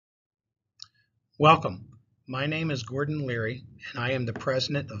Welcome. My name is Gordon Leary, and I am the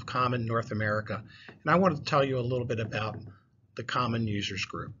president of Common North America. And I want to tell you a little bit about the Common Users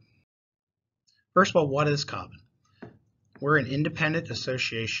Group. First of all, what is Common? We're an independent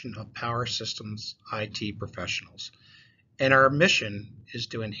association of power systems IT professionals, and our mission is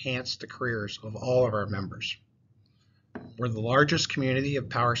to enhance the careers of all of our members. We're the largest community of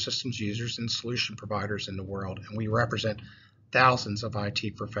power systems users and solution providers in the world, and we represent thousands of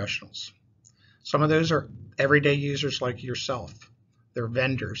IT professionals. Some of those are everyday users like yourself. They're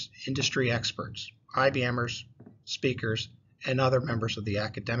vendors, industry experts, IBMers, speakers, and other members of the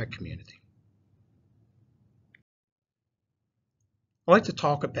academic community. I'd like to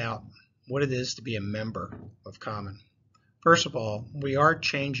talk about what it is to be a member of Common. First of all, we are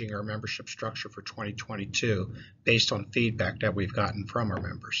changing our membership structure for 2022 based on feedback that we've gotten from our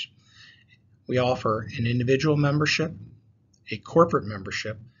members. We offer an individual membership, a corporate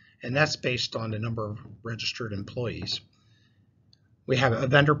membership, and that's based on the number of registered employees. We have a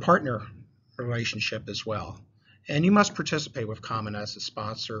vendor-partner relationship as well, and you must participate with Common as a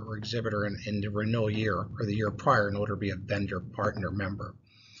sponsor or exhibitor in the renewal year or the year prior in order to be a vendor-partner member.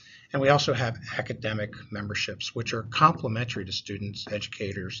 And we also have academic memberships, which are complementary to students,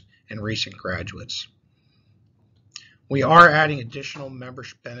 educators, and recent graduates. We are adding additional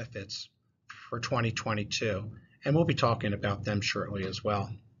membership benefits for 2022, and we'll be talking about them shortly as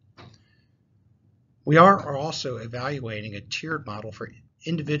well. We are also evaluating a tiered model for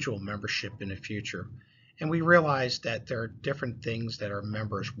individual membership in the future, and we realize that there are different things that our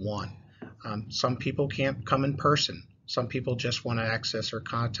members want. Some people can't come in person. Some people just want to access our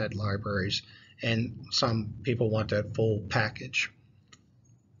content libraries, and some people want that full package.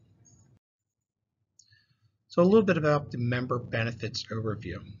 So a little bit about the member benefits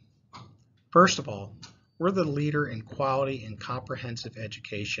overview. First of all, we're the leader in quality and comprehensive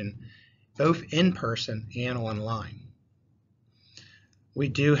education, both in person and online. We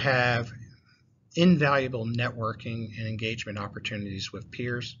do have invaluable networking and engagement opportunities with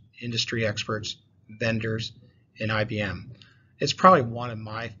peers, industry experts, vendors, and IBM. It's probably one of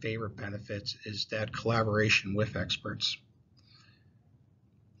my favorite benefits is that collaboration with experts.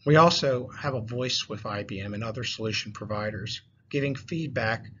 We also have a voice with IBM and other solution providers, giving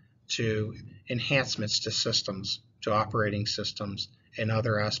feedback to enhancements to systems, to operating systems, and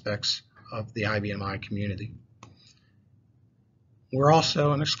other aspects of the IBM I community. We're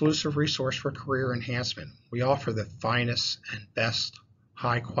also an exclusive resource for career enhancement. We offer the finest and best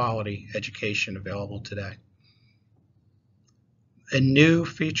high-quality education available today. A new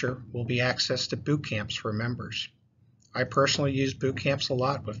feature will be access to boot camps for members. I personally use boot camps a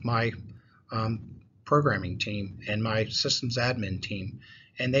lot with my programming team and my systems admin team,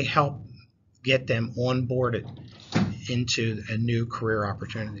 and they help get them onboarded into a new career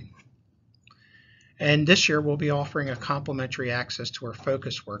opportunity. And this year we'll be offering a complimentary access to our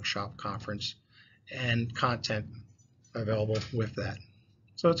Focus Workshop conference and content available with that.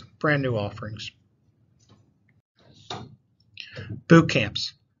 So it's brand new offerings. Boot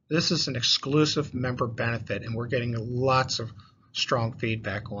camps. This is an exclusive member benefit, and we're getting lots of strong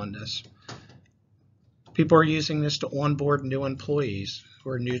feedback on this. People are using this to onboard new employees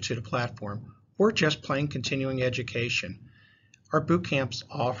who are new to the platform, or just plain continuing education. Our boot camps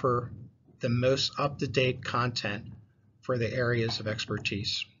offer the most up-to-date content for the areas of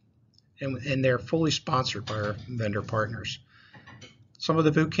expertise, and they're fully sponsored by our vendor partners. Some of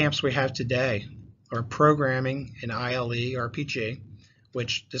the boot camps we have today are programming in ILE RPG,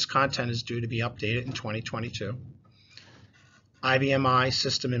 which this content is due to be updated in 2022. IBM I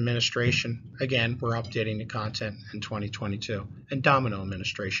System Administration, again, we're updating the content in 2022. And Domino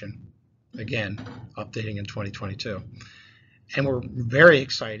Administration, again, updating in 2022. And we're very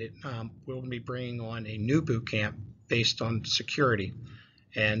excited. We'll be bringing on a new boot camp based on security,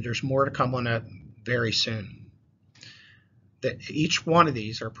 and there's more to come on that very soon. Each one of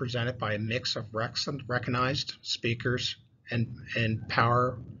these are presented by a mix of recognized speakers and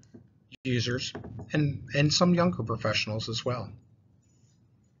power users and some younger professionals as well.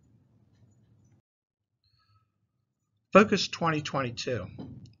 Focus 2022.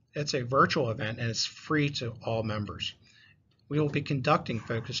 It's a virtual event and it's free to all members. We will be conducting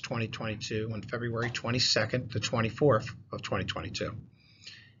Focus 2022 on February 22nd to 24th of 2022.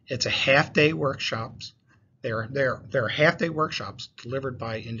 It's a half-day workshops. There are half-day workshops delivered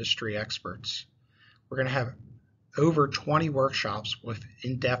by industry experts. We're going to have over 20 workshops with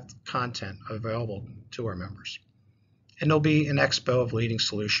in-depth content available to our members. And there'll be an expo of leading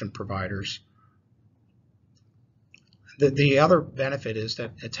solution providers. The other benefit is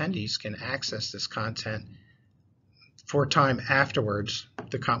that attendees can access this content for time afterwards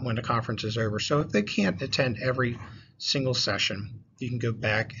when the conference is over. So if they can't attend every single session, you can go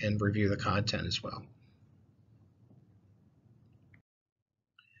back and review the content as well.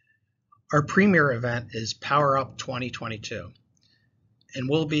 Our premier event is Power Up 2022, and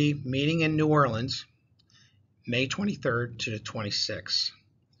we'll be meeting in New Orleans May 23rd to the 26th.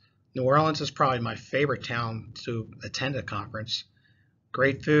 New Orleans is probably my favorite town to attend a conference.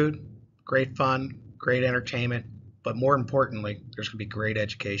 Great food, great fun, great entertainment, but more importantly, there's going to be great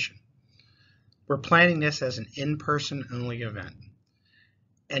education. We're planning this as an in-person only event,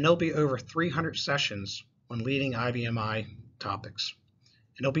 and there'll be over 300 sessions on leading IBMI topics,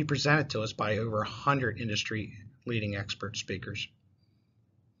 and they'll be presented to us by over 100 industry leading expert speakers.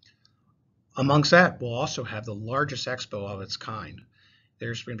 Amongst that, we'll also have the largest expo of its kind.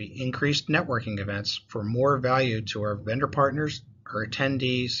 There's going to be increased networking events for more value to our vendor partners, our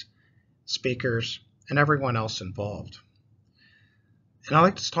attendees, speakers, and everyone else involved. And I'd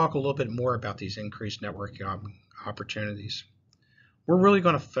like to talk a little bit more about these increased networking opportunities. We're really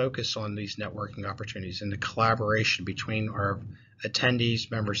going to focus on these networking opportunities and the collaboration between our attendees,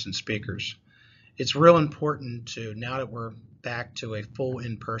 members, and speakers. It's real important to, now that we're back to a full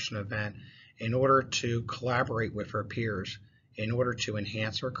in-person event, in order to collaborate with our peers, in order to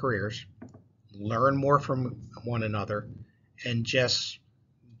enhance our careers, learn more from one another, and just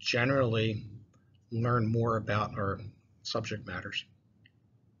generally learn more about our subject matters.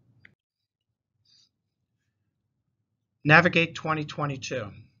 Navigate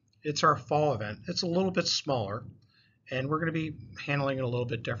 2022. It's our fall event. It's a little bit smaller, and we're going to be handling it a little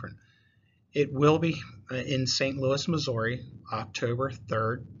bit different. It will be in St. Louis, Missouri, October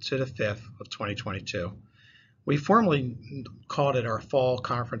 3rd to the 5th of 2022. We formally called it our Fall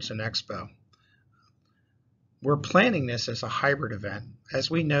Conference and Expo. We're planning this as a hybrid event, as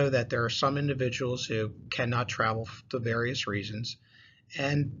we know that there are some individuals who cannot travel for various reasons,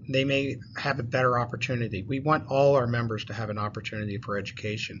 and they may have a better opportunity. We want all our members to have an opportunity for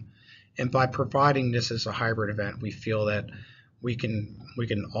education, and by providing this as a hybrid event, we feel that we can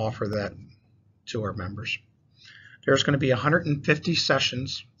offer that to our members. There's going to be 150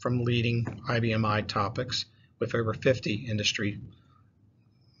 sessions from leading IBMI topics with over 50 industry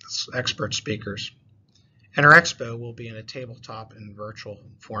expert speakers. And our expo will be in a tabletop and virtual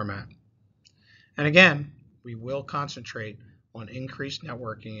format. And again, we will concentrate on increased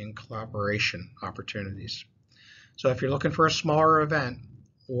networking and collaboration opportunities. So if you're looking for a smaller event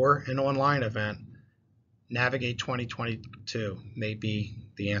or an online event, Navigate 2022 may be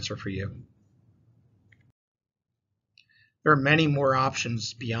the answer for you. There are many more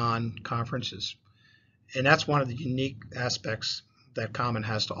options beyond conferences, and that's one of the unique aspects that Common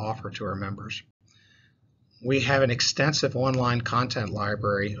has to offer to our members. We have an extensive online content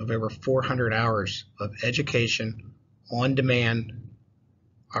library of over 400 hours of education, on-demand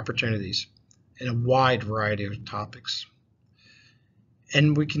opportunities in a wide variety of topics.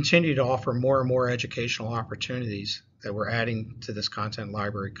 And we continue to offer more and more educational opportunities that we're adding to this content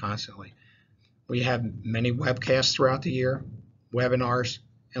library constantly. We have many webcasts throughout the year, webinars,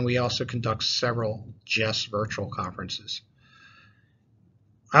 and we also conduct several just virtual conferences.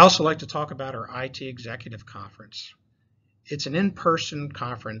 I also like to talk about our IT Executive Conference. It's an in-person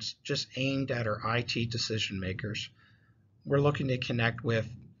conference just aimed at our IT decision makers. We're looking to connect with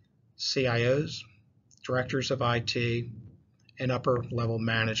CIOs, directors of IT, and upper level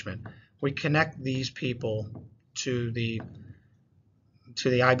management. We connect these people to the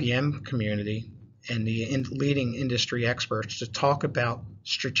IBM community and the leading industry experts to talk about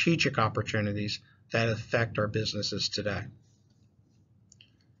strategic opportunities that affect our businesses today.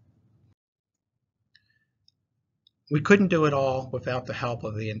 We couldn't do it all without the help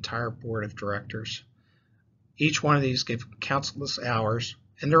of the entire board of directors. Each one of these give countless hours,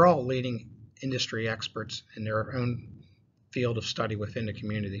 and they're all leading industry experts in their own field of study within the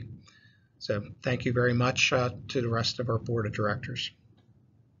community. So thank you very much to the rest of our board of directors.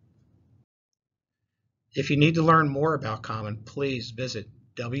 If you need to learn more about Common, please visit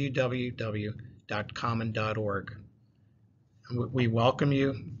www.common.org. We welcome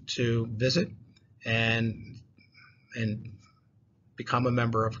you to visit and become a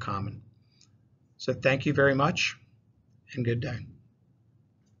member of Common. So thank you very much, and good day.